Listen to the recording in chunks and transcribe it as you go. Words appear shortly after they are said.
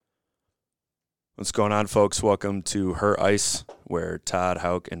What's going on, folks? Welcome to Her Ice, where Todd,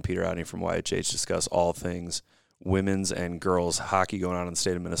 Hauk, and Peter Odney from YHH discuss all things women's and girls hockey going on in the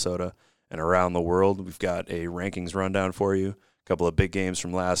state of Minnesota and around the world. We've got a rankings rundown for you, a couple of big games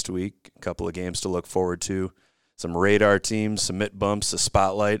from last week, a couple of games to look forward to, some radar teams, some mitt bumps, a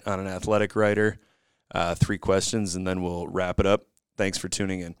spotlight on an athletic writer, 3 questions, and then we'll wrap it up. Thanks for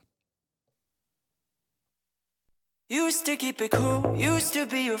tuning in. Used to keep it cool, used to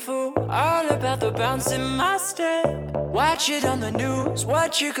be a fool, all about the bounce in my step. Watch it on the news,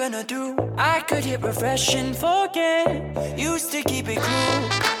 what you gonna do? I could hit refresh and forget. Used to keep it cool.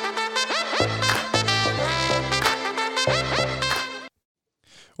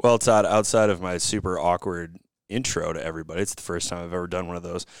 Well, Todd, outside of my super awkward intro to everybody, it's the first time I've ever done one of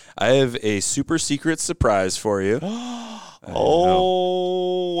those, I have a super secret surprise for you.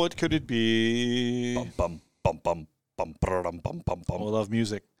 What could it be? Bum, bum, bum, bum. I love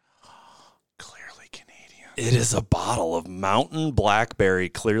music. Clearly Canadian. It is a bottle of Mountain Blackberry,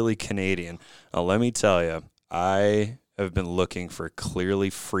 clearly Canadian. Now, let me tell you, I have been looking for clearly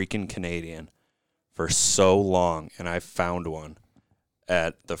freaking Canadian for so long, and I found one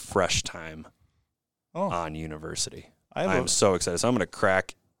at the Fresh Time on University. I'm so excited. So I'm going to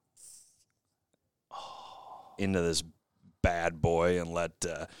crack into this bad boy and let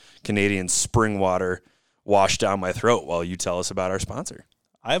Canadian spring water wash down my throat while you tell us about our sponsor.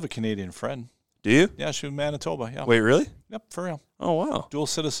 I have a Canadian friend. Do you? Yeah, she's in Manitoba. Yeah. Wait, really? Yep, for real. Oh, wow. Dual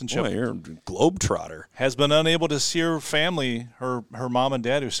citizenship. Boy, you're a globetrotter. Has been unable to see her family, her mom and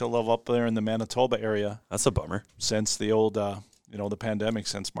dad, who still live up there in the Manitoba area. That's a bummer. Since the old, the pandemic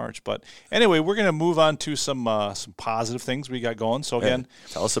since March. But anyway, we're going to move on to some positive things we got going. So again,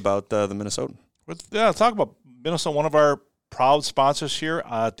 tell us about the Minnesotan. Let's talk about Minnesota, one of our proud sponsors here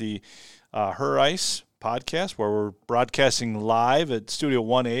at the Her Ice podcast, where we're broadcasting live at Studio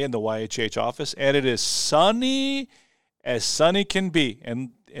 1A in the YHH office, and it is sunny as sunny can be.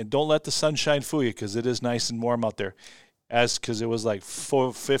 And don't let the sunshine fool you, because it is nice and warm out there, because it was like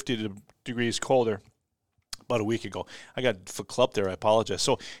 50 degrees colder about a week ago. I got clipped there. I apologize.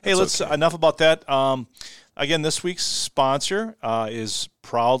 So, hey, enough about that. Again, this week's sponsor is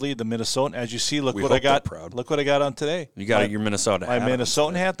proudly the Minnesotan. As you see, look what I got. Look what I got on today. You got your Minnesota hat. My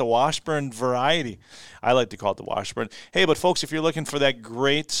Minnesotan hat, the Washburn variety. I like to call it the Washburn. Hey, but folks, if you're looking for that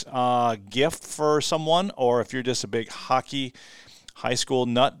great gift for someone, or if you're just a big hockey high school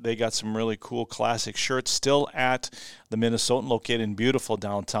nut, they got some really cool classic shirts still at the Minnesotan, located in beautiful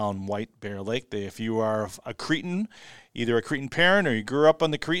downtown White Bear Lake. If you are a Cretan, either a Cretan parent or you grew up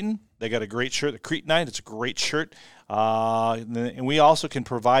on the Cretan, they got a great shirt, the Cretanite. It's a great shirt. And we also can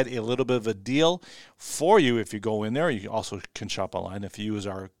provide a little bit of a deal for you if you go in there. You also can shop online if you use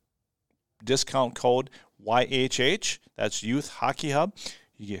our discount code YHH. That's Youth Hockey Hub.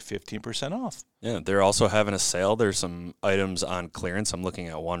 You get 15% off. Yeah, they're also having a sale. There's some items on clearance. I'm looking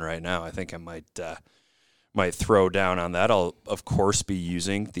at one right now. I think I might throw down on that. I'll, of course, be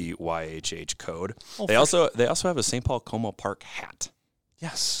using the YHH code. They also have a St. Paul Como Park hat.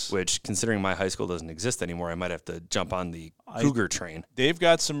 Yes. Which, considering my high school doesn't exist anymore, I might have to jump on the Cougar train. They've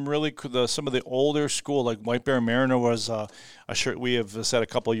got some really some of the older school, like White Bear Mariner was a shirt we have said a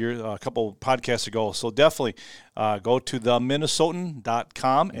couple podcasts ago. So definitely go to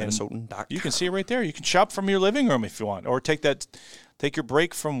theminnesotan.com and you can see it right there. You can shop from your living room if you want, or take your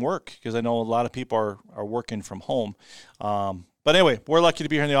break from work, because I know a lot of people are working from home. But anyway, we're lucky to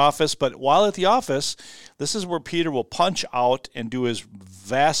be here in the office. But while at the office, this is where Peter will punch out and do his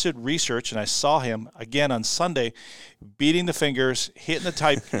vast research. And I saw him again on Sunday beating the fingers, hitting the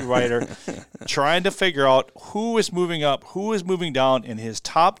typewriter, trying to figure out who is moving up, who is moving down in his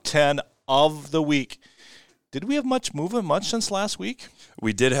top 10 of the week. Did we have much movement since last week?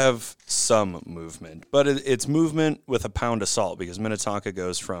 We did have some movement, but it's movement with a pound of salt, because Minnetonka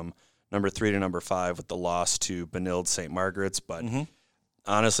goes from number 3 to number 5 with the loss to Benilde St. Margaret's. But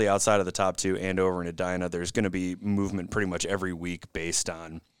honestly, outside of the top 2, Andover and Edina, there's going to be movement pretty much every week based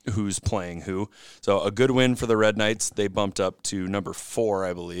on who's playing who. So a good win for the Red Knights. They bumped up to number 4,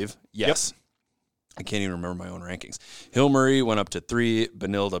 I believe. Yes. Yep. I can't even remember my own rankings. Hill-Murray went up to 3,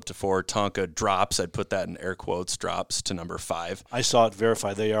 Benilde up to 4, Tonka drops, I'd put that in air quotes, drops to number 5. I saw it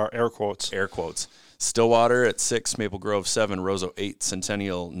verified. They are air quotes. Air quotes. Stillwater at 6, Maple Grove 7, Roseau 8,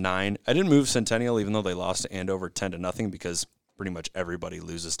 Centennial 9. I didn't move Centennial, even though they lost to Andover 10-0, because pretty much everybody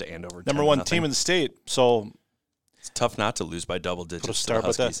loses to Andover 10-0. Number 1 team in the state, so it's tough not to lose by double digits to the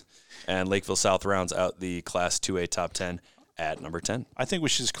Huskies. And Lakeville South rounds out the Class 2A top 10 at number 10. I think we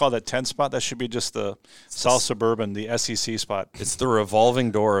should just call that 10 spot. That should be just the South Suburban, the SEC spot. It's the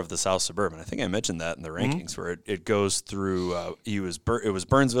revolving door of the South Suburban. I think I mentioned that in the rankings where it goes through. It was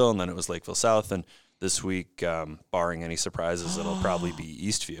Burnsville, and then it was Lakeville South, and this week, barring any surprises, it'll probably be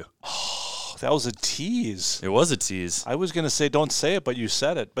Eastview. Oh, that was a tease. It was a tease. I was going to say don't say it, but you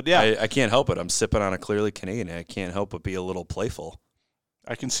said it. But yeah. I can't help it. I'm sipping on a Clearly Canadian. I can't help but be a little playful.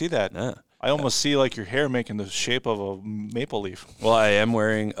 I can see that. Yeah. I almost see like your hair making the shape of a maple leaf. Well, I am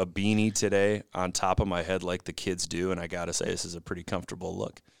wearing a beanie today on top of my head like the kids do, and I got to say this is a pretty comfortable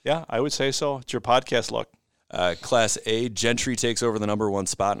look. Yeah, I would say so. It's your podcast look. Class A, Gentry takes over the number 1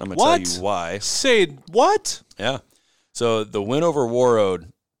 spot, and I'm going to tell you why. Say what? Yeah. So the win over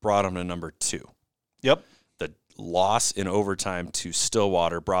Warroad brought them to number 2. Yep. The loss in overtime to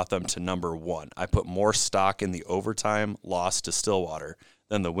Stillwater brought them to number 1. I put more stock in the overtime loss to Stillwater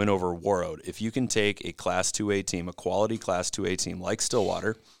than the win over Warroad. If you can take a Class 2A team, a quality Class 2A team like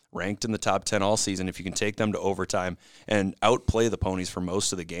Stillwater, ranked in the top 10 all season, if you can take them to overtime and outplay the Ponies for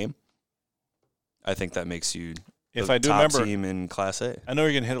most of the game, I think that makes you the top team in Class A. I know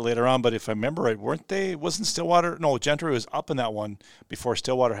you're going to hit it later on, but if I remember right, wasn't Stillwater? No, Gentry was up in that one before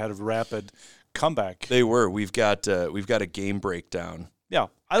Stillwater had a rapid comeback. They were. We've got a game breakdown. Yeah,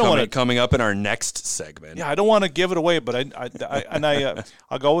 I don't want to coming up in our next segment. Yeah, I don't want to give it away, but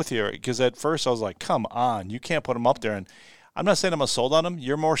I'll go with you because at first I was like, "Come on, you can't put them up there." And I'm not saying I'm sold on them.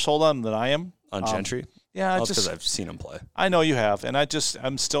 You're more sold on them than I am on Gentry. Yeah, just because I've seen them play. I know you have, and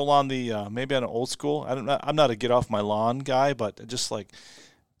I'm still on the maybe on an old school. I'm not a get off my lawn guy, but just like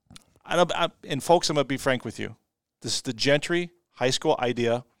and folks, I'm gonna be frank with you. This is the Gentry high school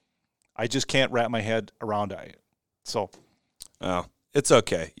idea. I just can't wrap my head around it. So, it's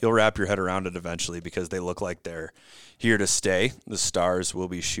okay. You'll wrap your head around it eventually because they look like they're here to stay. The Stars will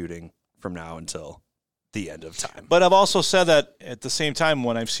be shooting from now until the end of time. But I've also said that at the same time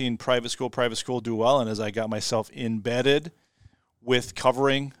when I've seen private school do well, and as I got myself embedded with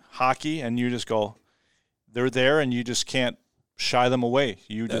covering hockey, and you just go, they're there, and you just can't shy them away.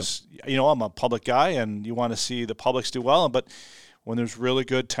 I'm a public guy, and you want to see the publics do well, but when there's really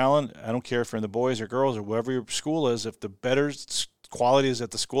good talent, I don't care if you're in the boys or girls or wherever your school is, if the better quality is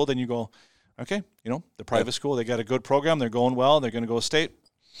at the school, then you go, okay, the private school, they got a good program, they're going well, they're going to go state.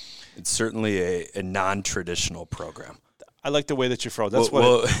 It's certainly a non-traditional program. I like the way that you froze. That's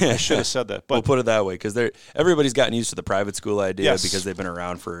I should have said that. But we'll put it that way because everybody's gotten used to the private school idea because they've been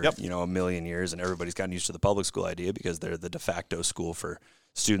around for a million years, and everybody's gotten used to the public school idea because they're the de facto school for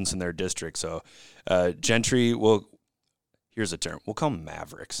students in their district. So Gentry here's a term. We'll call them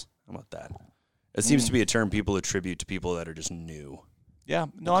Mavericks. How about that? It seems to be a term people attribute to people that are just new. Yeah,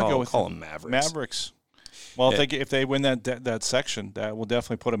 I'll go with call them Mavericks. Mavericks. Well, if they win that section, that will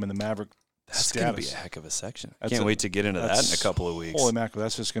definitely put them in the Maverick That's going to be a heck of a section. Can't wait to get into that in a couple of weeks. Holy mackerel,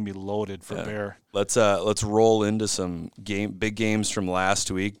 that's just going to be loaded for Bear. Let's roll into some big games from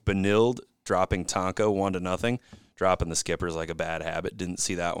last week. Benilde dropping Tonka 1-0, dropping the Skippers like a bad habit. Didn't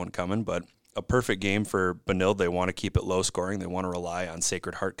see that one coming, but a perfect game for Benilde. They want to keep it low scoring. They want to rely on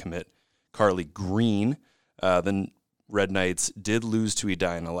Sacred Heart commit Carly Green. Then Red Knights did lose to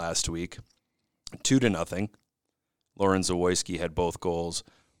Edina last week, 2-0. Lauren Zawoyski had both goals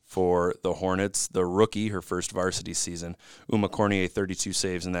for the Hornets. The rookie, her first varsity season, Uma Cornier, 32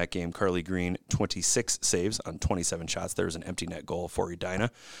 saves in that game. Carly Green, 26 saves on 27 shots. There was an empty net goal for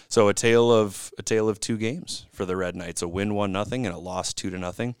Edina. So a tale of two games for the Red Knights. A win 1-0 and a loss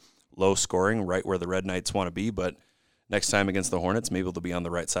 2-0. Low scoring, right where the Red Knights want to be, but next time against the Hornets, maybe they'll be on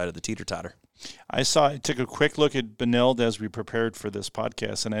the right side of the teeter-totter. I took a quick look at Benilde as we prepared for this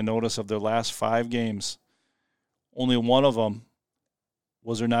podcast, and I noticed of their last 5 games, only one of them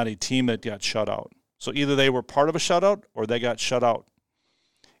was there not a team that got shut out. So either they were part of a shutout or they got shut out.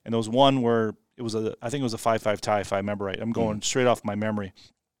 And there was one where I think it was a 5-5 tie, if I remember right. I'm going straight off my memory.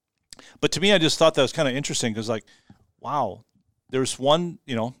 But to me, I just thought that was kind of interesting because, wow, there's one,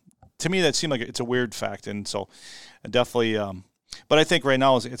 to me that seemed like it's a weird fact. And so definitely, but I think right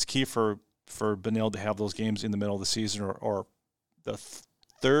now it's key for Benilde to have those games in the middle of the season or the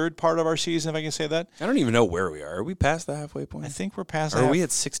third part of our season, if I can say that. I don't even know where we are. Are we past the halfway point? I think we're past. Are we at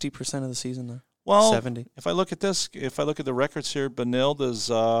 60% of the season though? Well, 70. If I look at the records here, Benilde is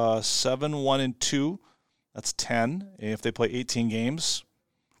 7-1-2. That's 10. If they play 18 games,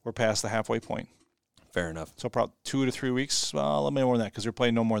 we're past the halfway point. Fair enough. So probably 2 to 3 weeks. Well, let me more than that because they're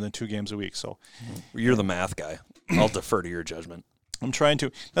playing no more than 2 games a week. So you're the math guy. I'll defer to your judgment. I'm trying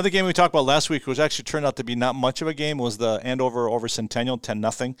to. Another game we talked about last week, which actually turned out to be not much of a game, was the Andover over Centennial,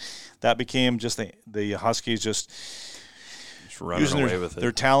 10-0. That became just the Huskies just running away with it.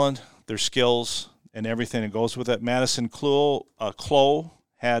 Their talent, their skills, and everything that goes with it. Madison Clough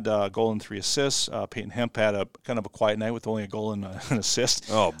had a goal and 3 assists. Peyton Hemp had a kind of a quiet night with only a goal and an assist.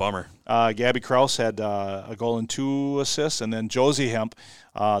 Oh, bummer. Gabby Krause had a goal and 2 assists. And then Josie Hemp,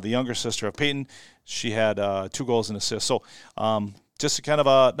 the younger sister of Peyton, she had 2 goals and assists. So just a kind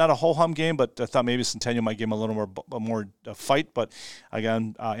of not a ho-hum game, but I thought maybe Centennial might give them a little more fight. But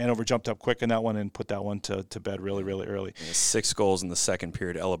again, Andover jumped up quick in that one and put that one to bed really, really early. 6 goals in the second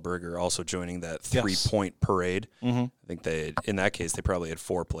period. Ella Berger also joining that 3-point parade. I think in that case, they probably had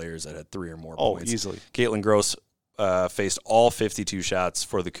 4 players that had 3 or more points. Oh, easily. Caitlin Gross faced all 52 shots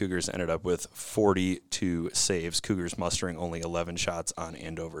for the Cougars, ended up with 42 saves. Cougars mustering only 11 shots on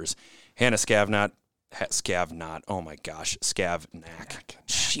Andover's. Hannah Scavnack. Oh my gosh, Scavnack.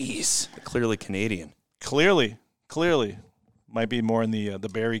 Jeez, clearly Canadian. Clearly, might be more in the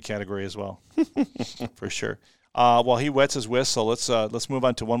Barry category as well, for sure. While he wets his whistle, let's move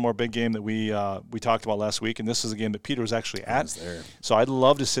on to one more big game that we talked about last week, and this is a game that Peter was actually at. There. So I'd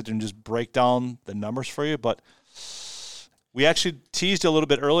love to sit there and just break down the numbers for you, but we actually teased a little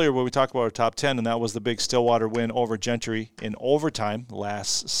bit earlier where we talked about our top 10, and that was the big Stillwater win over Gentry in overtime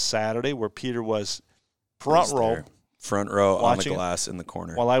last Saturday, where Peter was front row on the glass in the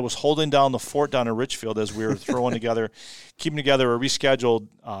corner, while I was holding down the fort down in Richfield as we were keeping together a rescheduled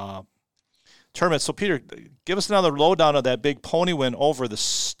tournament. So, Peter, give us another lowdown of that big pony win over the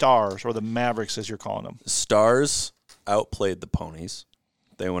Stars, or the Mavericks, as you're calling them. The Stars outplayed the Ponies.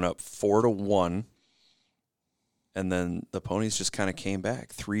 They went up 4-1, and then the Ponies just kind of came back.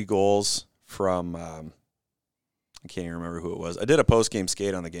 3 goals from I can't even remember who it was. I did a post-game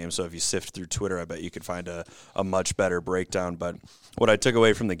skate on the game, so if you sift through Twitter, I bet you could find a much better breakdown. But what I took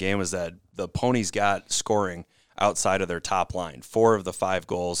away from the game was that the Ponies got scoring outside of their top line. 4 of the 5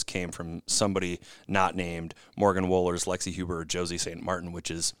 goals came from somebody not named Morgan Wohlers, Lexi Huber, or Josie St. Martin, which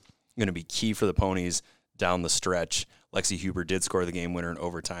is going to be key for the Ponies down the stretch. Lexi Huber did score the game winner in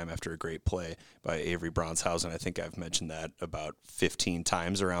overtime after a great play by Avery Bronshausen. I think I've mentioned that about 15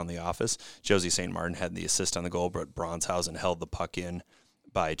 times around the office. Josie St. Martin had the assist on the goal, but Bronshausen held the puck in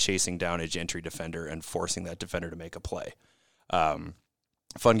by chasing down a Gentry defender and forcing that defender to make a play.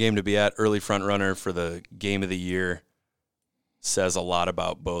 Fun game to be at. Early front runner for the game of the year. Says a lot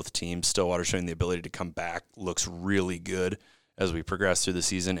about both teams. Stillwater showing the ability to come back. Looks really good as we progress through the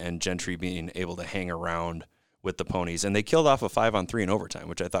season, and Gentry being able to hang around with the Ponies. And they killed off a 5-on-3 in overtime,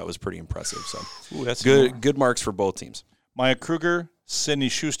 which I thought was pretty impressive. So that's good marks for both teams. Maya Kruger, Sydney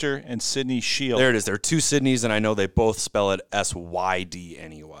Schuster, and Sydney Shield. There it is. There are 2 Sydneys, and I know they both spell it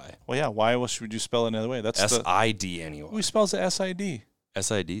S-Y-D-N-E-Y. Well, yeah. Why else would you spell it another way? That's S-I-D-N-E-Y. Who spells it S-I-D?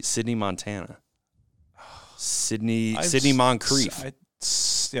 S-I-D? Sydney, Montana. Sydney Moncrief.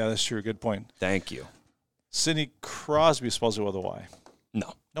 Yeah, that's true. Good point. Thank you. Sidney Crosby spells it with a Y.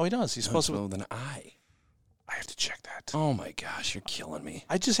 No, he does. He spells it with an I. I have to check that. Oh my gosh, you're killing me.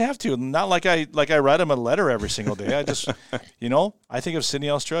 I just have to. Not like I write him a letter every single day. I just, I think of Sydney,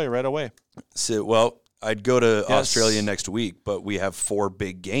 Australia right away. So, well, I'd go to Australia next week, but we have 4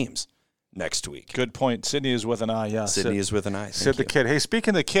 big games next week. Good point. Sydney is with an I, yeah. Sydney is with an I. Sid the kid. Hey,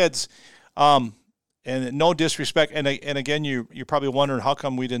 speaking of the kids, and no disrespect, and again, you're probably wondering how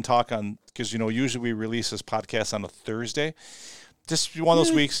come we didn't talk on, because, usually we release this podcast on a Thursday. Just one of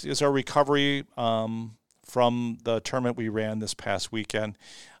those weeks is our recovery from the tournament we ran this past weekend,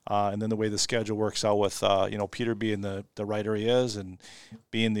 and then the way the schedule works out with Peter being the writer he is and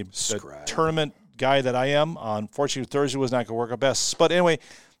being the tournament guy that I am. Unfortunately, Thursday was not going to work our best. But anyway,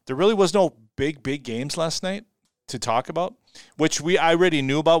 there really was no big games last night to talk about, which I already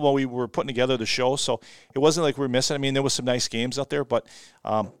knew about while we were putting together the show. So it wasn't like we were missing. I mean, there was some nice games out there, but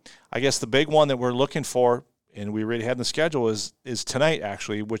I guess the big one that we're looking for, and we already had in the schedule, is tonight,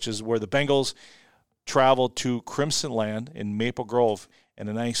 actually, which is where the Bengals travel to Crimson Land in Maple Grove in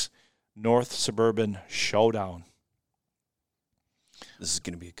a nice North Suburban showdown. This is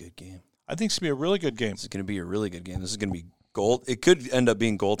going to be a good game. I think it's going to be a really good game. This is going to be a really good game. This is going to be gold. It could end up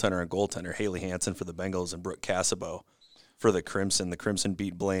being goaltender and goaltender. Haley Hansen for the Bengals and Brooke Casabo for the Crimson. The Crimson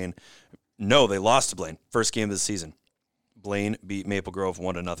beat Blaine. No, they lost to Blaine. First game of the season. Blaine beat Maple Grove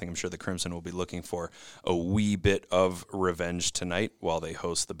 1-0. I'm sure the Crimson will be looking for a wee bit of revenge tonight while they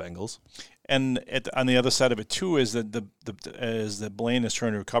host the Bengals. And on the other side of it too is that that Blaine is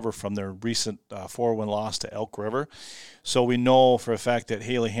trying to recover from their recent 4-1 loss to Elk River. So we know for a fact that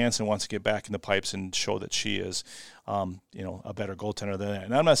Haley Hansen wants to get back in the pipes and show that she is, a better goaltender than that.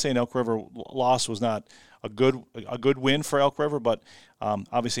 And I'm not saying Elk River loss was not a good win for Elk River, but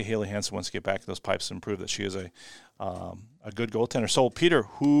obviously Haley Hansen wants to get back in those pipes and prove that she is a good goaltender. So Peter,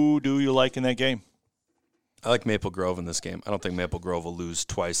 who do you like in that game? I like Maple Grove in this game. I don't think Maple Grove will lose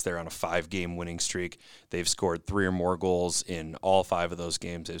twice. They're on a 5-game winning streak. They've scored 3 or more goals in all 5 of those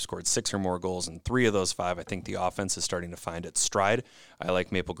games. They've scored 6 or more goals in 3 of those 5. I think the offense is starting to find its stride. I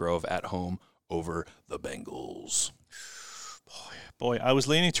like Maple Grove at home over the Bengals. Boy, I was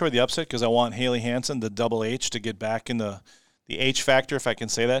leaning toward the upset because I want Haley Hansen, the double H, to get back in the H factor, if I can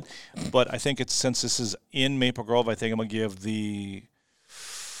say that. But I think since this is in Maple Grove, I think I'm going to give the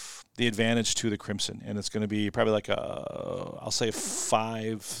advantage to the Crimson, and it's going to be probably like I'll say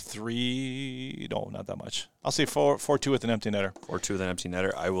 5-3. No, not that much. I'll say 4-2 with an empty netter. 4-2 with an empty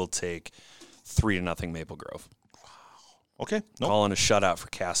netter. I will take 3-0 Maple Grove. Okay. Nope. Calling a shutout for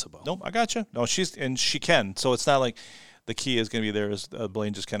Casabo. Nope, I got you. No, she can. So it's not like the key is going to be there as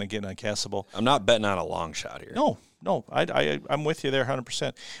Blaine just kind of getting on Casabo. I'm not betting on a long shot here. No, I'm with you there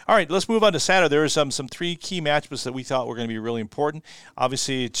 100%. All right, let's move on to Saturday. There are some 3 key matchups that we thought were going to be really important.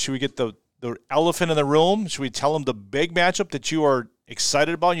 Obviously, should we get the elephant in the room? Should we tell them the big matchup that you are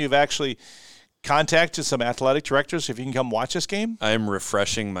excited about? You've actually contacted some athletic directors if you can come watch this game? I'm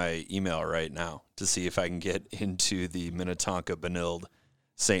refreshing my email right now to see if I can get into the Minnetonka-Benilde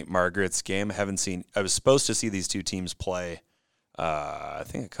St. Margaret's game. I was supposed to see these 2 teams play, I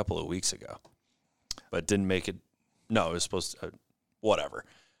think a couple of weeks ago, but didn't make it. No, it was supposed to, whatever.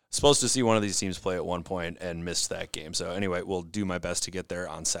 Supposed to see one of these teams play at one point and missed that game. So anyway, we'll do my best to get there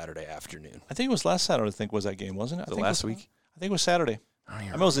on Saturday afternoon. I think it was last Saturday, was that game, wasn't it? Was it last week? I think it was Saturday. I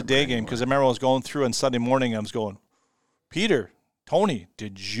remember it was a day game because I remember I was going through on Sunday morning. I was going, Peter, Tony,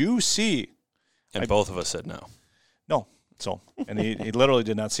 did you see? And both of us said no. No. So, and he literally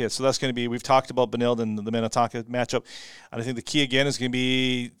did not see it. So that's going to be, we've talked about Benilde and the Minnetonka matchup. And I think the key again is going to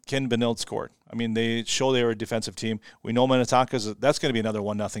be, can Benilde score? I mean, they show they were a defensive team. We know Minnetonka's, that's going to be another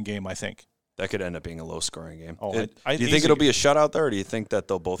 1-0 game, I think. That could end up being a low-scoring game. Oh, do you think it'll be a shutout there, or do you think that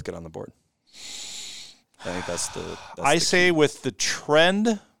they'll both get on the board? I think that's the say key. With the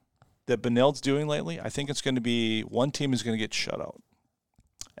trend that Benilde's doing lately, I think it's going to be one team is going to get shut out.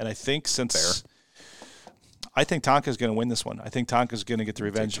 And I think I think Tonka's going to win this one. I think Tonka's going to get the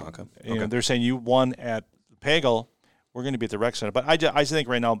revenge. Tonka. Okay. They're saying you won at Pagel. We're going to be at the rec center. But I think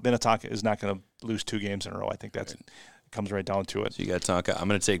right now Minnetonka is not going to lose 2 games in a row. I think that comes right down to it. So you got Tonka. I'm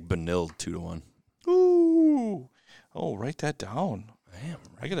going to take Benilde 2-1. Ooh. Oh, write that down. I am.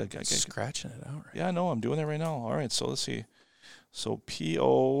 I got scratching it out. Right. Yeah, I know. I'm doing that right now. All right, so let's see. So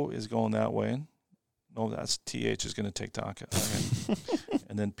P-O is going that way. No, that's T-H is going to take Tonka. Okay.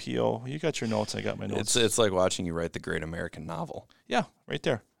 And then P-O. You got your notes. I got my notes. It's like watching you write the great American novel. Yeah, right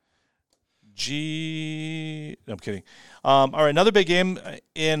there. G. No, I'm kidding. All right, another big game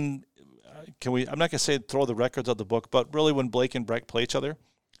in. I'm not going to say throw the records out the book, but really when Blake and Breck play each other,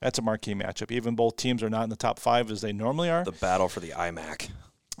 that's a marquee matchup. Even both teams are not in the top 5 as they normally are. The battle for the IMAC.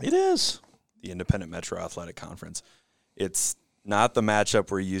 It is. The Independent Metro Athletic Conference. It's not the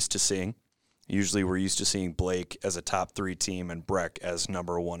matchup we're used to seeing. Usually we're used to seeing Blake as a top 3 team and Breck as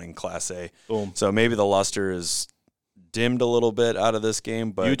number 1 in Class A. Boom. So maybe the luster is dimmed a little bit out of this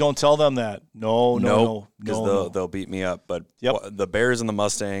game. But you don't tell them that. No. Because they'll beat me up. But the Bears and the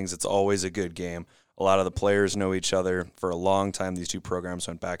Mustangs, it's always a good game. A lot of the players know each other. For a long time, these 2 programs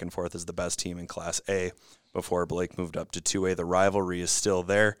went back and forth as the best team in Class A before Blake moved up to 2A. The rivalry is still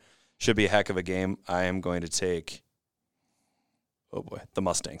there. Should be a heck of a game. I am going to take, the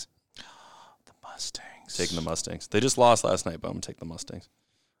Mustangs. Taking the Mustangs. They just lost last night, but I'm going to take the Mustangs.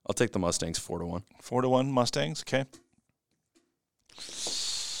 I'll take the Mustangs 4-1. 4-1 Mustangs, okay.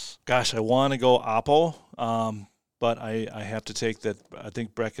 Gosh, I want to go Oppo, but I have to take that. I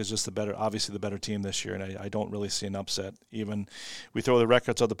think Breck is just obviously the better team this year, and I don't really see an upset. Even we throw the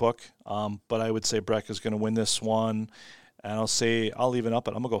records out the book, but I would say Breck is going to win this one, and I'll even up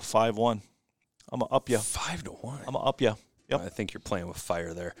it. I'm going to go 5-1. I'm going to up you. 5-1? I'm going to up you. Yep. I think you're playing with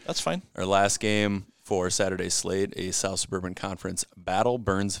fire there. That's fine. Our last game for Saturday's slate, a South Suburban Conference battle,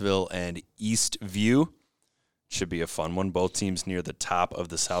 Burnsville and Eastview. Should be a fun one. Both teams near the top of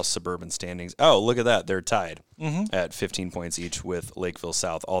the South Suburban standings. Oh, look at that. They're tied at 15 points each with Lakeville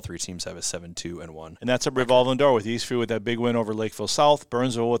South. All 3 teams have a 7-2-1. And that's a revolving door with Eastview with that big win over Lakeville South,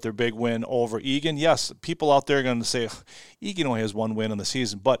 Burnsville with their big win over Egan. Yes, people out there are going to say Egan only has 1 win in the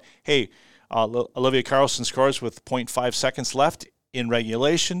season. But, hey, Olivia Carlson scores with 0.5 seconds left in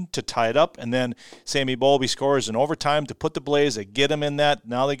regulation to tie it up, and then Sammy Bowlby scores in overtime to put the Blaze. They get him in that.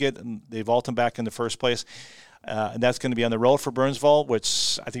 Now they vault him back in the first place. And that's going to be on the road for Burnsville,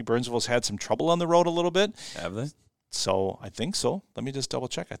 which I think Burnsville's had some trouble on the road a little bit. Have they? So I think so. Let me just double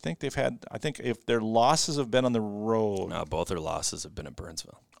check. I think if their losses have been on the road. No, both their losses have been at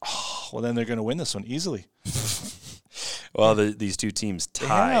Burnsville. Oh, well, then they're going to win this one easily. Well, these two teams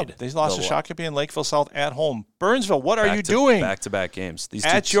tied. They lost to Shakopee and Lakeville South at home. Burnsville, what are you doing? Back-to-back games.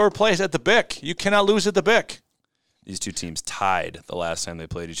 At your place, at the BIC. You cannot lose at the BIC. These two teams tied the last time they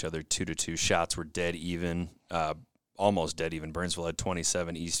played each other 2-2. Shots were dead even, almost dead even. Burnsville had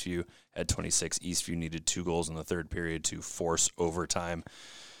 27. Eastview had 26. Eastview needed 2 goals in the third period to force overtime.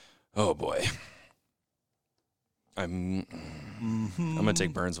 Oh, boy. I'm going to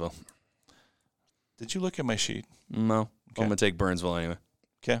take Burnsville. Did you look at my sheet? No. Okay. I'm going to take Burnsville anyway.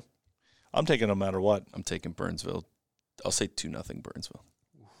 Okay. I'm taking no matter what. I'm taking Burnsville. I'll say 2-0 Burnsville.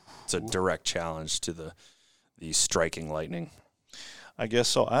 It's a direct challenge to the striking Lightning. I guess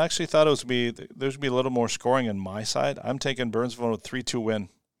so. I actually thought there's going to be a little more scoring on my side. I'm taking Burnsville with a 3-2 win.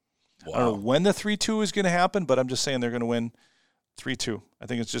 Wow. I don't know when the 3-2 is going to happen, but I'm just saying they're going to win 3-2. I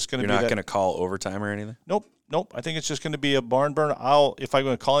think it's just going to be You're not going to call overtime or anything? Nope. I think it's just going to be a barn burner. If I'm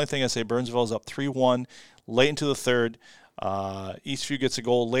going to call anything, I say Burnsville is up 3-1 late into the third. Eastview gets a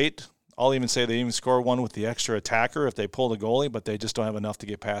goal late. I'll even say they even score one with the extra attacker if they pull the goalie, but they just don't have enough to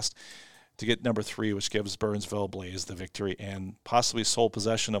get past to get number 3, which gives Burnsville Blaze the victory and possibly sole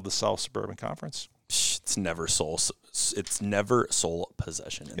possession of the South Suburban Conference. It's never sole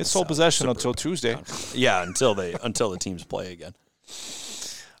possession. It's sole possession until Tuesday. Yeah, until the teams play again.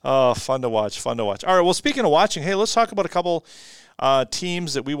 Oh, fun to watch. All right, well, speaking of watching, hey, let's talk about a couple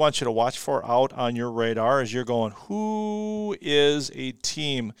teams that we want you to watch for out on your radar as you're going, who is a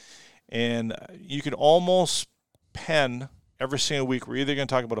team? And you can almost pen every single week. We're either going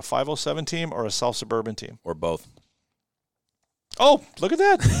to talk about a 507 team or a South Suburban team. Or both. Oh, look at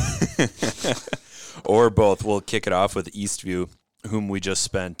that. Or both. We'll kick it off with Eastview, whom we just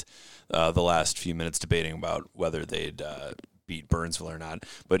spent the last few minutes debating about whether they'd beat Burnsville or not.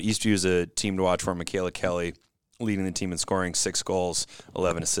 But Eastview is a team to watch for. Michaela Kelly leading the team in scoring, 6 goals,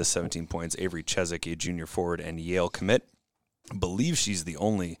 11 assists, 17 points. Avery Chezik, a junior forward and Yale commit. I believe she's the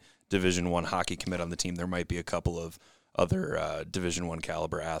only Division I hockey commit on the team. There might be a couple of other Division I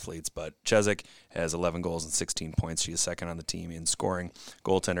caliber athletes, but Chezik has 11 goals and 16 points. She is second on the team in scoring.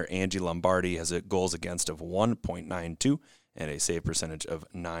 Goaltender Angie Lombardi has a goals against of 1.92 and a save percentage of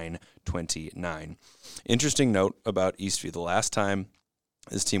 .929. Interesting note about Eastview, the last time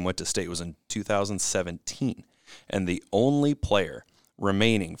this team went to state was in 2017, and the only player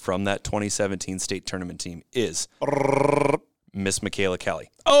remaining from that 2017 state tournament team is Miss Michaela Kelly.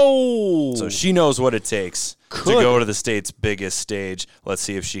 Oh! So she knows what it takes to go to the state's biggest stage. Let's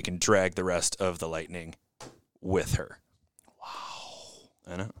see if she can drag the rest of the Lightning with her. Wow.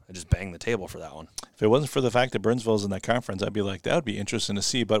 I know. I just banged the table for that one. If it wasn't for the fact that Burnsville's in that conference, I'd be like, that would be interesting to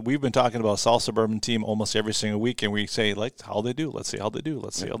see. But we've been talking about South Suburban team almost every single week, and we say, like, how they do. Let's see how they do.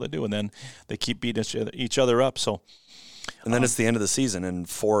 Let's see how they do. And then they keep beating each other up. So, and then it's the end of the season, and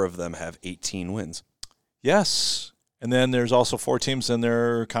 4 of them have 18 wins. Yes. And then there's also 4 teams in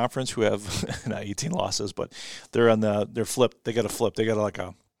their conference who have not 18 losses, but they're flipped. They got a flip. They got like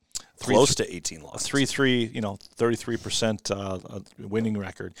a close to 18 losses. 3-3, 33% winning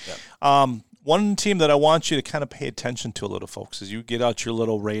record. Yep. One team that I want you to kind of pay attention to a little, folks, is you get out your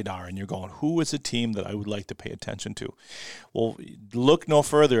little radar and you're going, who is a team that I would like to pay attention to? Well, look no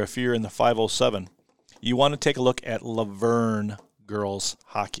further if you're in the 507. You want to take a look at Laverne girls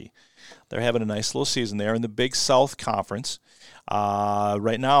hockey. They're having a nice little season there in the Big South Conference.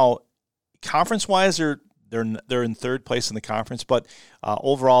 Right now, conference-wise, they're in third place in the conference, but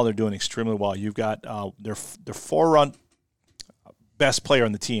overall they're doing extremely well. You've got their forerun best player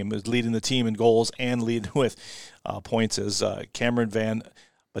on the team is leading the team in goals and leading with points is Cameron Van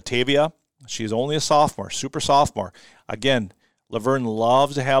Batavia. She's only a sophomore, super sophomore. Again, Laverne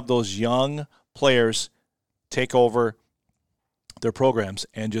loves to have those young players take over their programs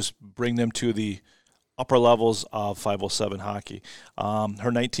and just bring them to the upper levels of 507 hockey.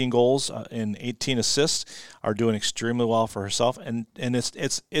 Her 19 goals and 18 assists are doing extremely well for herself, and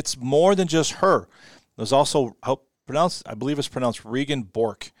it's more than just her. There's also I believe it's pronounced Regan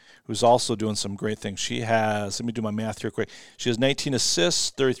Bork, who's also doing some great things. She has, let me do my math here quick. She has 19 assists,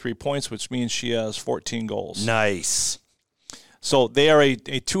 33 points, which means she has 14 goals. Nice. So they are a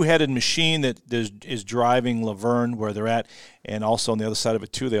two-headed machine that is driving Laverne where they're at, and also on the other side of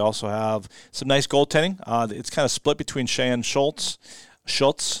it too, they also have some nice goaltending. It's kind of split between Cheyenne Schultz,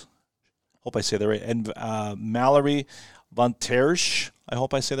 hope I say that right, and Mallory Von Tersch, I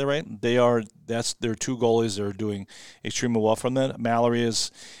hope I say that right. That's their 2 goalies that are doing extremely well from them. Mallory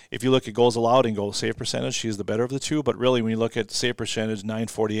is, if you look at goals allowed and goal save percentage, she's the better of the 2, but really when you look at save percentage,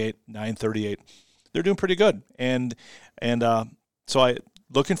 .948, .938, they're doing pretty good. And so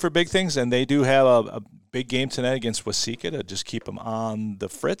looking for big things, and they do have a big game tonight against Waseca to just keep them on the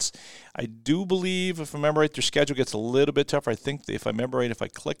fritz. I do believe, if I remember right, their schedule gets a little bit tougher. I think, if I remember right, if I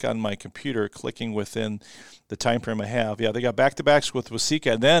click on my computer, clicking within the time frame I have, they got back-to-backs with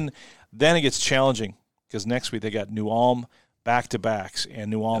Waseca, and then it gets challenging because next week they got New Ulm back-to-backs, and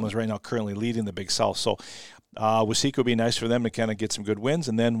New Ulm is right now currently leading the Big South. So Waseca would be nice for them to kind of get some good wins,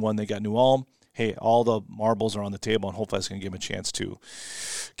 and then when they got New Ulm, hey, all the marbles are on the table, and hopefully that's going to give them a chance to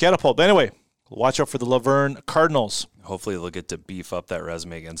catapult. But anyway, watch out for the Laverne Cardinals. Hopefully they'll get to beef up that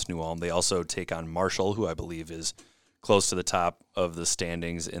resume against New Ulm. They also take on Marshall, who I believe is close to the top of the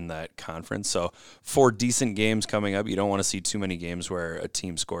standings in that conference. So 4 decent games coming up. You don't want to see too many games where a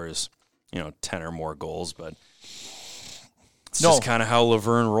team scores, 10 or more goals, but it's just kind of how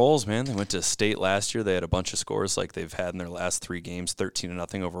Laverne rolls, man. They went to state last year. They had a bunch of scores like they've had in their last 3 games,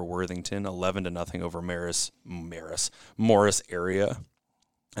 13-0 over Worthington, 11-0 over Morris area,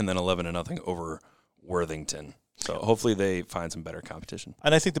 and then 11-0 over Worthington. So hopefully they find some better competition.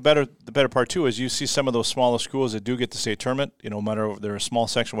 And I think the better part, too, is you see some of those smaller schools that do get the state tournament, no matter if they're a small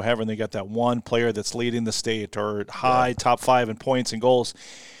section, whatever, and they got that one player that's leading the state or top 5 in points and goals.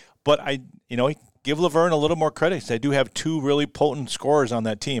 But give Laverne a little more credit. They do have 2 really potent scorers on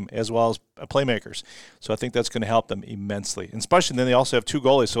that team, as well as playmakers. So I think that's going to help them immensely. And especially then they also have 2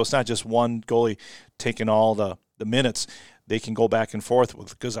 goalies, so it's not just one goalie taking all the minutes. They can go back and forth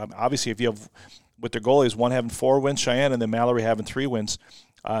because obviously if you have with their goalies, one having 4 wins, Cheyenne, and then Mallory having 3 wins.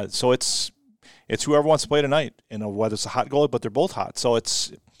 So it's whoever wants to play tonight, whether it's a hot goalie, but they're both hot. So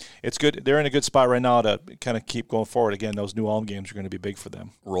it's good. They're in a good spot right now to kind of keep going forward. Again, those New Ulm games are going to be big for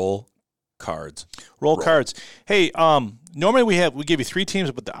them. Roll cards. Hey, normally we give you 3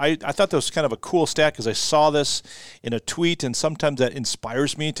 teams, but I thought that was kind of a cool stat because I saw this in a tweet, and sometimes that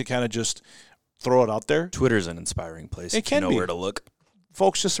inspires me to kind of just throw it out there. Twitter's an inspiring place. It can be. Where to look.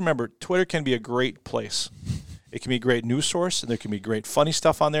 Folks, just remember, Twitter can be a great place. It can be a great news source, and there can be great funny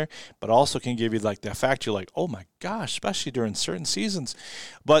stuff on there, but also can give you like that fact you're like, oh my gosh, especially during certain seasons.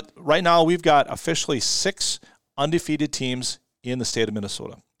 But right now we've got officially 6 undefeated teams in the state of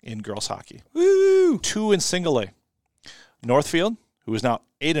Minnesota in girls hockey. Woo! 2 in single A. Northfield, who is now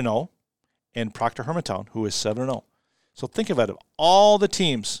 8-0, and Proctor Hermantown, who is 7-0. So think about it. Of all the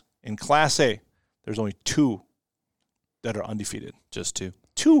teams in Class A, there's only 2 that are undefeated. Just 2.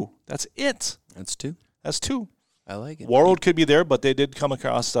 2. That's it. That's 2. That's 2. I like it. Warroad could be there, but they did come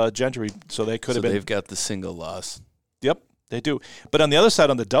across Gentry, so they could have been. They've got the single loss. Yep, they do. But on the other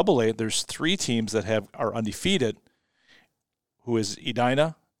side, on the double A, there's 3 teams that are undefeated, who is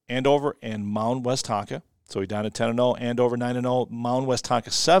Edina, Andover, and Mound West Tonka. So Edina 10-0, Andover 9-0, Mound West Tonka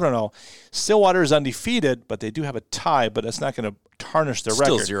 7-0. Stillwater is undefeated, but they do have a tie, but that's not going to tarnish their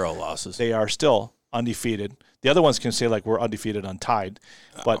record. Still 0 losses. They are still undefeated. The other ones can say, like, we're undefeated untied.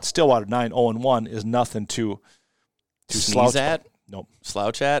 But Stillwater 9-0-1 is nothing to sneeze at? Nope.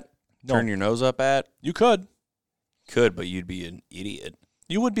 Slouch at? Nope. Turn your nose up at? You could. Could, but you'd be an idiot.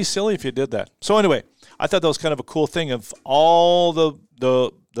 You would be silly if you did that. So anyway, I thought that was kind of a cool thing. Of all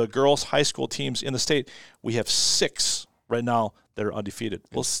the girls' high school teams in the state, we have 6 right now that are undefeated.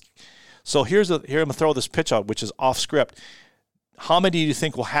 So here I'm going to throw this pitch out, which is off script. How many do you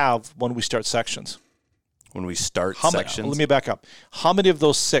think we'll have when we start sections? When we start sections? Let me back up. How many of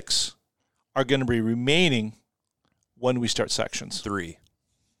those 6 are going to be remaining when we start sections? 3.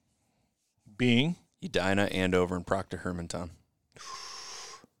 Being? Edina, Andover, and Proctor Hermantown.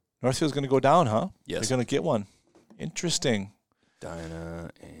 Northfield's going to go down, huh? Yes. They're going to get one. Interesting. Edina,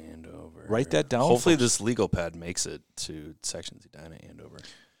 Andover. Write that down. Hopefully folks. this legal pad makes it to sections. Edina, Andover.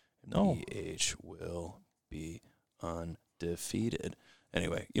 No. BH will be undefeated.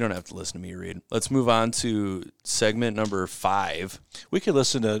 Anyway, you don't have to listen to me read. Let's move on to segment number 5. We could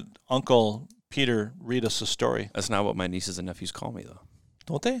listen to Uncle Peter read us a story. That's not what my nieces and nephews call me, though.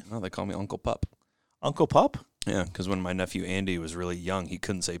 Don't they? No, they call me Uncle Pup. Uncle Pup? Yeah, because when my nephew Andy was really young, he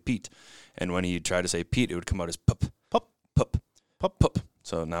couldn't say Pete. And when he tried to say Pete, it would come out as Pup, Pup, Pup, Pup, Pup.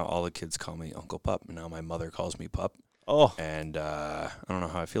 So now all the kids call me Uncle Pup, and now my mother calls me Pup. Oh. And I don't know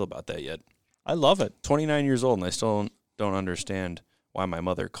how I feel about that yet. I love it. 29 years old, and I still don't understand why my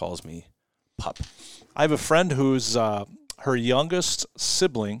mother calls me Pup. I have a friend who's her youngest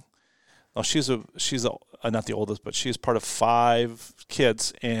sibling. Oh, she's not the oldest, but she's part of 5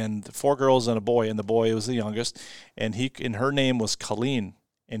 kids, and 4 girls and a boy, and the boy was the youngest, and her name was Colleen,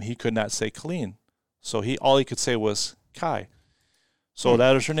 and he could not say Colleen, so all he could say was Kai. So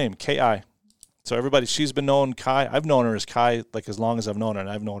that is her name, K-I. So everybody, she's been known Kai. I've known her as Kai like as long as I've known her, and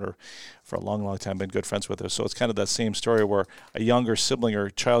I've known her for a long, long time, been good friends with her. So it's kind of that same story where a younger sibling or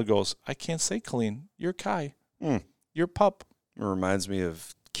child goes, I can't say Colleen, you're Kai. You're Pup. It reminds me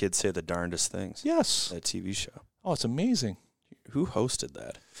of Kids Say the Darndest Things. Yes. That TV show. Oh, it's amazing. Who hosted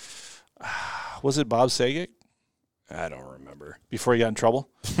that? Was it Bob Saget? I don't remember. Before he got in trouble?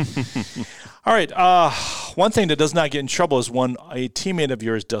 All right. One thing that does not get in trouble is when a teammate of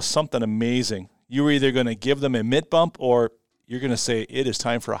yours does something amazing. You're either going to give them a mid bump or you're going to say, it is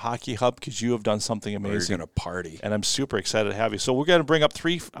time for a hockey hub because you have done something amazing. Or you're going to party. And I'm super excited to have you. So we're going to bring up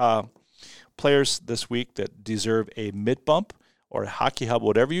 3 players this week that deserve a mid bump or a hockey hub,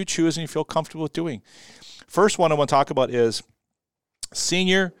 whatever you choose and you feel comfortable with doing. First one I want to talk about is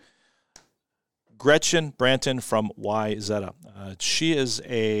senior Gretchen Branton from YZ. She is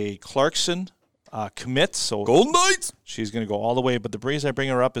a Clarkson commit, so Golden Knights. She's going to go all the way. But the reason I bring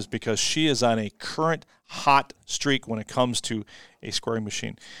her up is because she is on a current hot streak when it comes to a scoring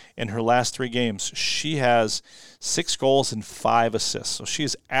machine. In her last 3 games, she has 6 goals and 5 assists. So she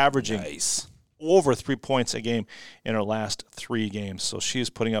is averaging over 3 points a game in her last 3 games. So she is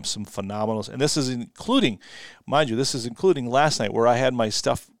putting up some phenomenals. And this is including, mind you, this is including last night where I had my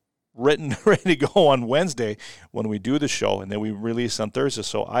stuff written, ready to go on Wednesday when we do the show, and then we release on Thursday.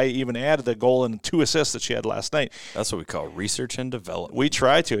 So I even added the goal and 2 assists that she had last night. That's what we call research and development. We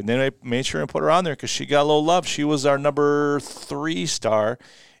tried to, and then I made sure and put her on there because she got a little love. She was our number 3 star.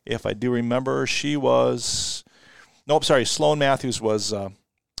 If I do remember, she was – nope, sorry, Sloan Matthews was a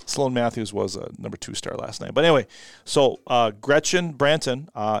number 2 star last night. But anyway, so Gretchen Branton,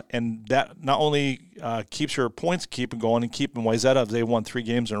 and that not only keeps her points keeping going and keeping Wyzetta. They won 3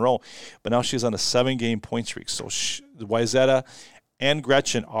 games in a row, but now she's on a 7-game point streak. So Wyzetta and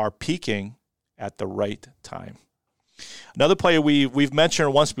Gretchen are peaking at the right time. Another player we've mentioned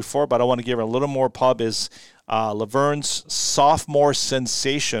her once before, but I want to give her a little more pub is Laverne's sophomore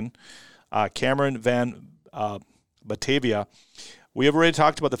sensation, Cameron Van Batavia. We have already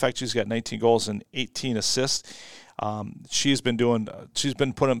talked about the fact she's got 19 goals and 18 assists. She's been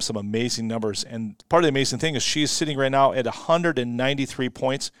putting up some amazing numbers, and part of the amazing thing is she's sitting right now at 193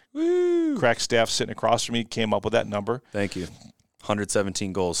 points. Woo! Crack staff sitting across from me came up with that number. Thank you.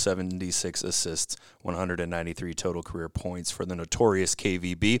 117 goals, 76 assists, 193 total career points for the notorious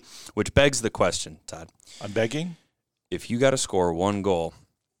KVB, which begs the question, Todd. I'm begging? If you got to score 1 goal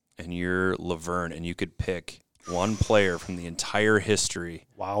and you're Laverne and you could pick one player from the entire history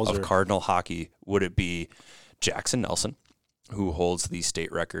of Cardinal hockey, would it be Jackson Nelson, who holds the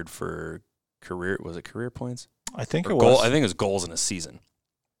state record for career points? I think it was. I think it was goals in a season.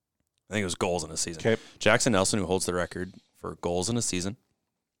 Okay. Jackson Nelson, who holds the record for goals in a season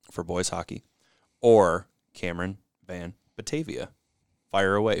for boys hockey, or Cameron Van Batavia.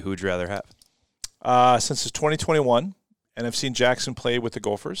 Fire away. Who would you rather have? Since it's 2021, and I've seen Jackson play with the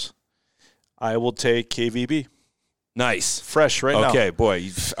Gophers, I will take KVB. Nice. Fresh right now. Okay, boy,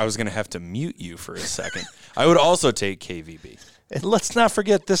 I was going to have to mute you for a second. I would also take KVB. And let's not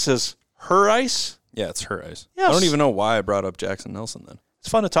forget, this is her ice. Yeah, it's her ice. Yes. I don't even know why I brought up Jackson Nelson then. It's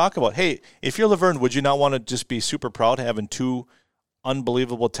fun to talk about. Hey, if you're Laverne, would you not want to just be super proud having 2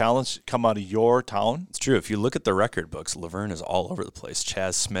 unbelievable talents come out of your town? It's true. If you look at the record books, Laverne is all over the place.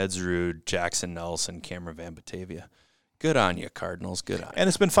 Chaz Smedzrud, Jackson Nelson, Cameron Van Batavia. Good on you, Cardinals. Good on you. And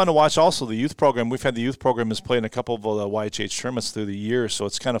it's been fun to watch also the youth program. We've had the youth program is playing a couple of the YHH tournaments through the year, so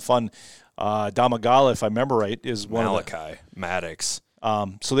it's kind of fun. Damagala, if I remember right, is one Malachi, of the Maddox.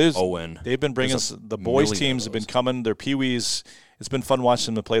 So there's Owen. They've been bringing us the boys teams have been coming. Their peewees. It's been fun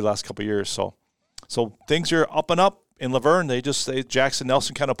watching them play the last couple of years. So things are up and up in Laverne. Jackson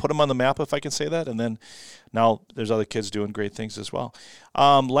Nelson kind of put them on the map, if I can say that, and then now there's other kids doing great things as well.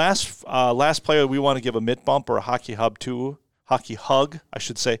 Last player we want to give a mid bump or a hockey hug, I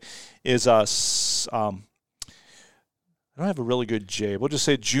should say, is I don't have a really good J. We'll just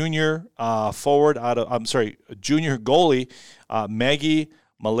say junior junior goalie Maggie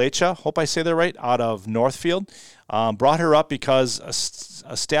Malecha. Hope I say that right. Out of Northfield, brought her up because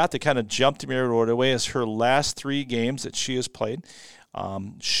a stat that kind of jumped me right away is her last 3 games that she has played.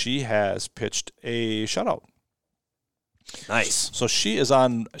 She has pitched a shutout. Nice. So she's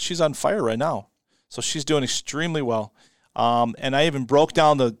on fire right now. So she's doing extremely well. And I even broke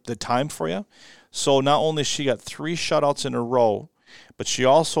down the time for you. So not only she got 3 shutouts in a row, but she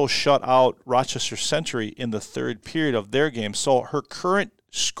also shut out Rochester Century in the 3rd period of their game. So her current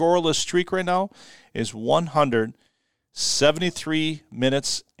scoreless streak right now is 173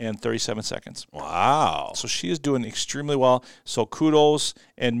 minutes and 37 seconds. Wow. So she is doing extremely well. So kudos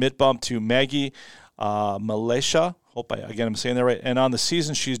and mid bump to Maggie Malaysia. I'm saying that right. And on the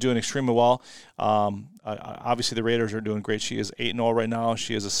season, she's doing extremely well. Obviously, the Raiders are doing great. She is 8-0 right now.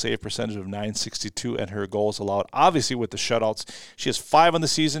 She has a save percentage of .962, and her goals allowed. Obviously, with the shutouts, she has 5 on the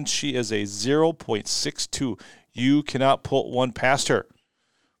season. She is a 0.62 You cannot put one past her.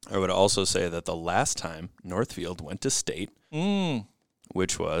 I would also say that the last time Northfield went to state,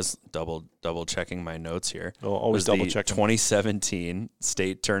 which was double checking my notes here, always double checking. 2017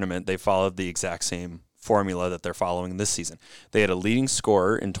 state tournament. They followed the exact same formula that they're following this season. They had a leading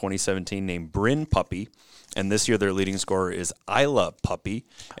scorer in 2017 named Bryn Puppy, and this year their leading scorer is Isla Puppy,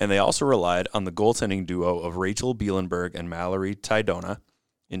 and they also relied on the goaltending duo of Rachel Bielenberg and Mallory Tidona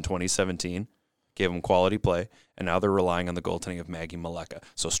in 2017, gave them quality play, and now they're relying on the goaltending of Maggie Maleka.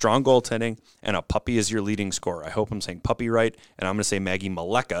 So strong goaltending, and a Puppy is your leading scorer. I hope I'm saying Puppy right, and I'm going to say Maggie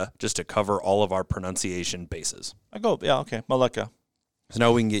Maleka just to cover all of our pronunciation bases. Maleka. So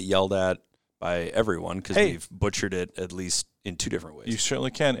now we can get yelled at by everyone because we've butchered it at least in 2 different ways. You certainly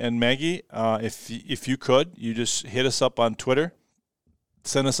can. And Maggie, if you could, you just hit us up on Twitter,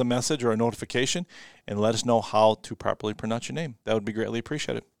 send us a message or a notification, and let us know how to properly pronounce your name. That would be greatly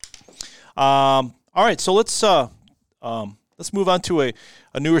appreciated. All right, so let's move on to a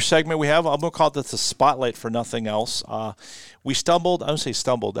newer segment we have. I'm going to call this the Spotlight for nothing else. We stumbled. I don't say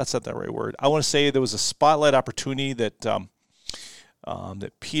stumbled. That's not the right word. I want to say there was a spotlight opportunity that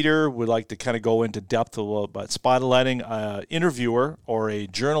that Peter would like to kind of go into depth a little about spotlighting an interviewer or a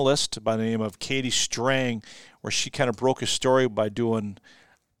journalist by the name of Katie Strang, where she kind of broke a story by doing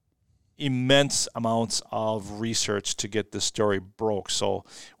immense amounts of research to get this story broke. So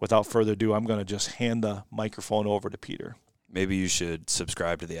without further ado, I'm going to just hand the microphone over to Peter. Maybe you should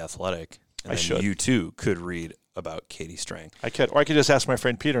subscribe to The Athletic. And I should. You, too, could read about Katie Strang. I could. Or I could just ask my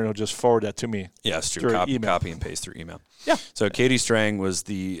friend Peter, and he'll just forward that to me. Yes, true. Copy and paste through email. Yeah. So Katie Strang was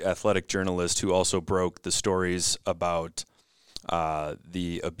the Athletic journalist who also broke the stories about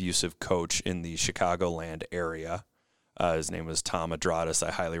the abusive coach in the Chicagoland area. His name was Tom Adradas.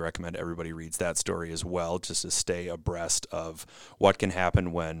 I highly recommend everybody reads that story as well, just to stay abreast of what can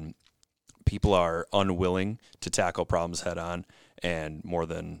happen when people are unwilling to tackle problems head on and more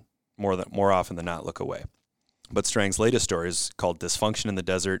often than not look away. But Strang's latest story is called Dysfunction in the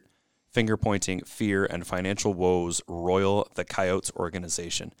Desert, Finger-Pointing, Fear, and Financial Woes Roil the Coyotes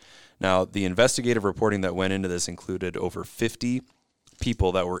Organization. Now, the investigative reporting that went into this included over 50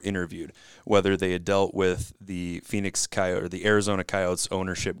 people that were interviewed, whether they had dealt with the Phoenix Coyote or the Arizona Coyotes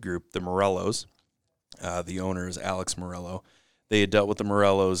ownership group, the Morellos. The owner is Alex Morello. They had dealt with the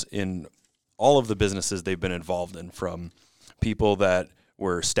Morellos in all of the businesses they've been involved in, from people that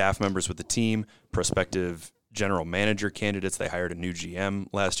were staff members with the team, prospective general manager candidates. They hired a new GM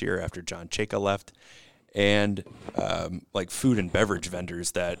last year after John Chayka left, and like food and beverage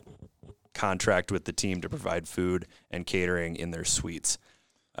vendors that contract with the team to provide food and catering in their suites.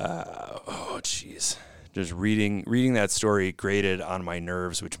 Just reading that story grated on my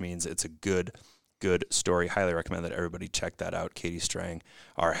nerves, which means it's a good story. Highly recommend that everybody check that out. Katie Strang,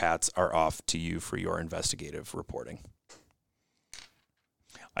 our hats are off to you for your investigative reporting.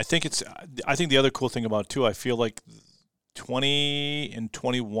 I think the other cool thing about it too, I feel like 20 and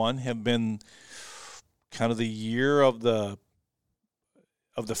 21 have been kind of the year of the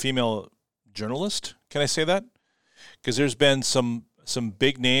female journalist. Can I say that? Because there's been some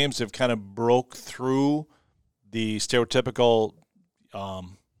big names that have kind of broke through the stereotypical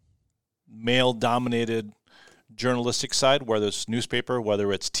male-dominated journalistic side, whether it's newspaper,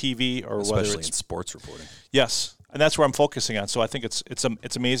 whether it's TV, or especially whether it's in sports reporting. Yes, and that's where I'm focusing on. So I think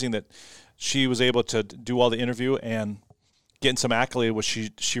it's amazing that she was able to do all the interview and getting some accolade,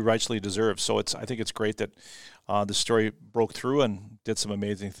 which she rightfully deserves. So I think it's great that the story broke through and did some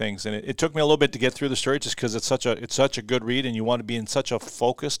amazing things. And it took me a little bit to get through the story, just because it's such a good read, and you want to be in such a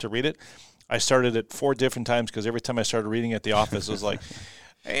focus to read it. I started it 4 different times because every time I started reading at the office, it was like,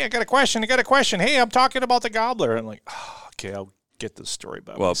 "Hey, I got a question. Hey, I'm talking about the Gobbler." And I'm like, "Oh, okay, I'll get this story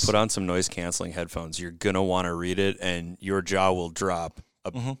back." Well, put on some noise-canceling headphones. You're going to want to read it, and your jaw will drop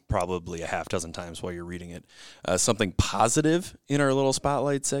probably a half dozen times while you're reading it. Something positive in our little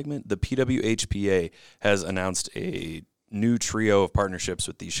spotlight segment, the PWHPA has announced a new trio of partnerships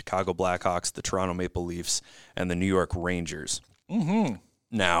with the Chicago Blackhawks, the Toronto Maple Leafs, and the New York Rangers. Mm-hmm.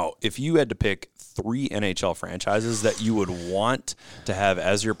 Now, if you had to pick 3 NHL franchises that you would want to have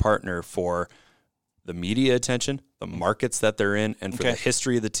as your partner for the media attention, the markets that they're in, and for the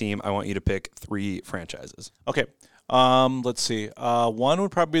history of the team, I want you to pick 3 franchises. Okay. Let's see. One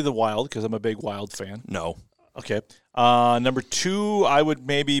would probably be the Wild, because I'm a big Wild fan. No. Okay. Number 2, I would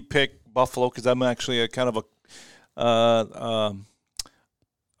maybe pick Buffalo, because I'm actually a kind of a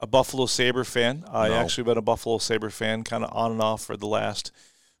Buffalo Sabre fan. I actually been a Buffalo Sabre fan kind of on and off for the last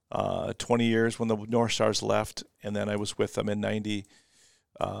 20 years when the North Stars left, and then I was with them in 90,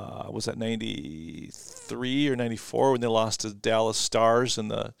 was that 93 or 94 when they lost to Dallas Stars in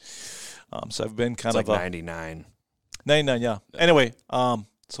the so I've been kind it's of like 99. 99, yeah. Anyway,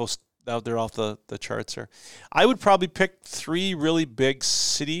 so out there off the charts there. I would probably pick 3 really big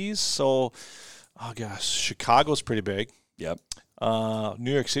cities. So, oh gosh, Chicago's pretty big. Yep.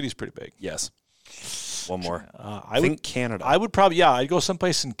 New York City's pretty big. Yes. One more. I think would Canada. I would probably I'd go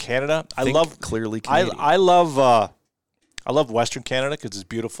someplace in Canada. I love clearly Canadian. I love Western Canada because it's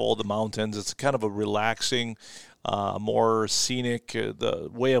beautiful. The mountains. It's kind of a relaxing, more scenic. The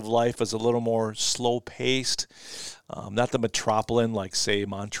way of life is a little more slow paced. Not the metropolitan like say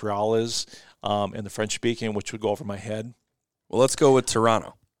Montreal is, and the French speaking, which would go over my head. Well, let's go with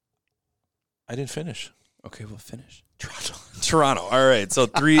Toronto. I didn't finish. Okay, we'll finish. Toronto. All right. So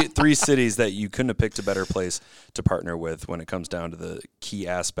three cities that you couldn't have picked a better place to partner with when it comes down to the key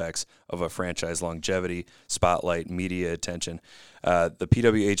aspects of a franchise: longevity, spotlight, media attention. The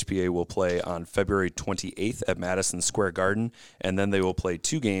PWHPA will play on February 28th at Madison Square Garden, and then they will play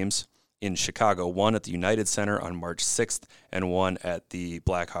 2 games in Chicago, one at the United Center on March 6th and one at the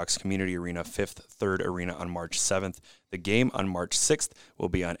Blackhawks Community Arena, Third Arena on March 7th. The game on March 6th will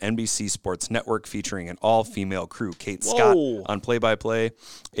be on NBC Sports Network featuring an all-female crew. Kate Scott on play-by-play,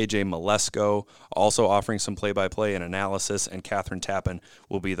 AJ Malesko also offering some play-by-play and analysis, and Catherine Tappan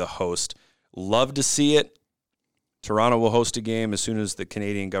will be the host. Love to see it. Toronto will host a game as soon as the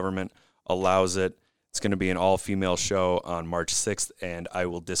Canadian government allows it. It's going to be an all-female show on March 6th, and I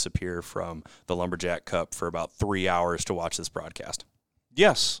will disappear from the Lumberjack Cup for about 3 hours to watch this broadcast.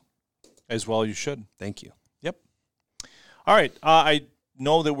 Yes, as well you should. Thank you. Yep. All right. I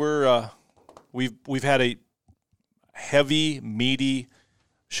know that we've had a heavy, meaty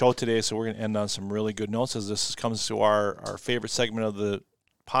show today, so we're going to end on some really good notes as this comes to our favorite segment of the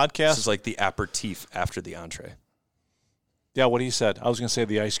podcast. This is like the aperitif after the entree. Yeah, what he said. I was going to say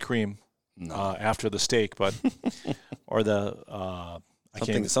the ice cream. No. After the steak, but or the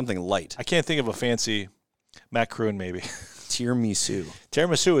something light. I can't think of a fancy macaroon maybe. Tiramisu.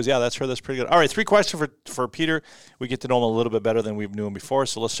 Tiramisu is that's pretty good. All right, 3 questions for Peter. We get to know him a little bit better than we've knew him before.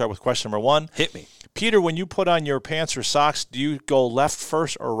 So let's start with question number 1. Hit me, Peter. When you put on your pants or socks, do you go left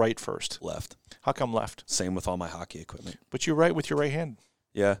first or right first? Left. How come left? Same with all my hockey equipment. But you write with your right hand.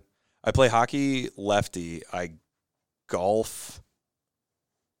 Yeah, I play hockey lefty. I golf.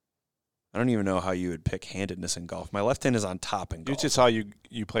 I don't even know how you would pick handedness in golf. My left hand is on top in golf. It's just how you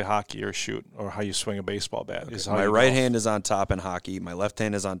play hockey or shoot or how you swing a baseball bat. Okay. Is how my you right golf. hand is on top in hockey. My left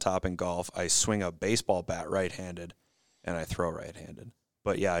hand is on top in golf. I swing a baseball bat right-handed, and I throw right-handed.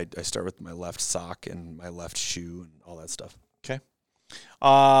 But, yeah, I start with my left sock and my left shoe and all that stuff. Okay.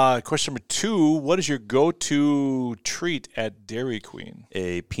 Question number 2, what is your go-to treat at Dairy Queen?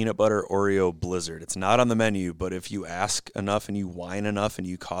 A peanut butter Oreo blizzard. It's not on the menu, but if you ask enough and you whine enough and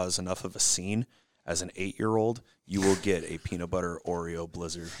you cause enough of a scene as an 8-year-old, you will get a peanut butter Oreo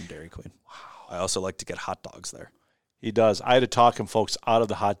blizzard from Dairy Queen. Wow. I also like to get hot dogs there. He does. I had to talk him, folks, out of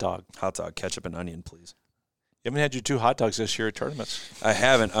the hot dog. Hot dog, ketchup, and onion, please. You haven't had your 2 hot dogs this year at tournaments. I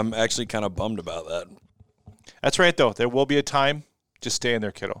haven't. I'm actually kind of bummed about that. That's right, though. There will be a time. Just stay in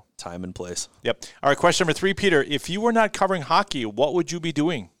there, kiddo. Time and place. Yep. All right, question number 3, Peter. If you were not covering hockey, what would you be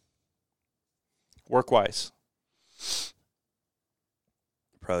doing work-wise?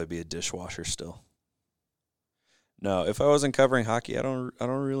 Probably be a dishwasher still. No, if I wasn't covering hockey, I don't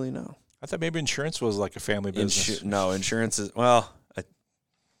really know. I thought maybe insurance was like a family business. No, insurance is, well,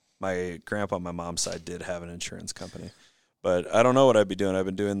 my grandpa on my mom's side did have an insurance company. But I don't know what I'd be doing. I've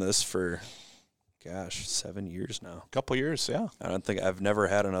been doing this for, 7 years now. A couple years, yeah. I've never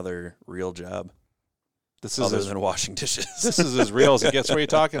had another real job. This is other than washing dishes. This is as real as it gets. What are you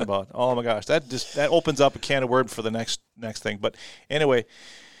talking about? Oh my gosh, that opens up a can of worms for the next thing. But anyway,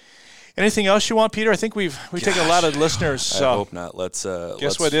 anything else you want, Peter? I think we've taken a lot of listeners. I hope not.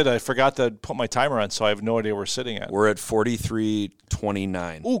 Guess what I did? I forgot to put my timer on, so I have no idea where we're sitting at. We're at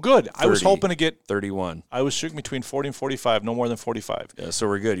 43:29. Oh, good. 30, I was hoping to get 31. I was shooting between 40 and 45, no more than 45. Yeah, so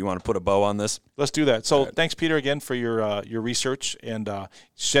we're good. You want to put a bow on this? Let's do that. So thanks, Peter, again for your research and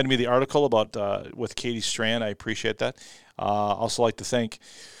sending me the article about with Katie Strand. I appreciate that. Also like to thank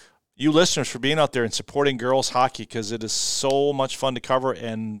you listeners for being out there and supporting girls hockey because it is so much fun to cover,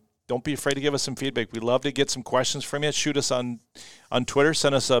 and don't be afraid to give us some feedback. We'd love to get some questions from you. Shoot us on Twitter.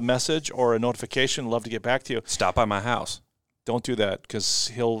 Send us a message or a notification. Love to get back to you. Stop by my house. Don't do that because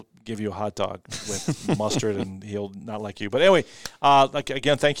he'll give you a hot dog with mustard and he'll not like you. But anyway,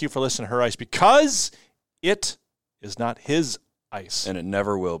 again, thank you for listening to Her Ice because it is not his ice. And it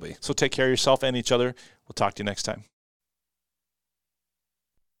never will be. So take care of yourself and each other. We'll talk to you next time.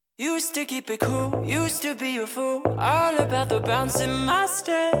 Used to keep it cool, used to be a fool. All about the bounce in my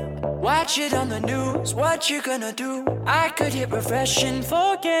step. Watch it on the news, what you gonna do? I could hit refresh and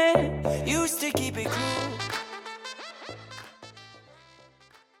forget. Used to keep it cool.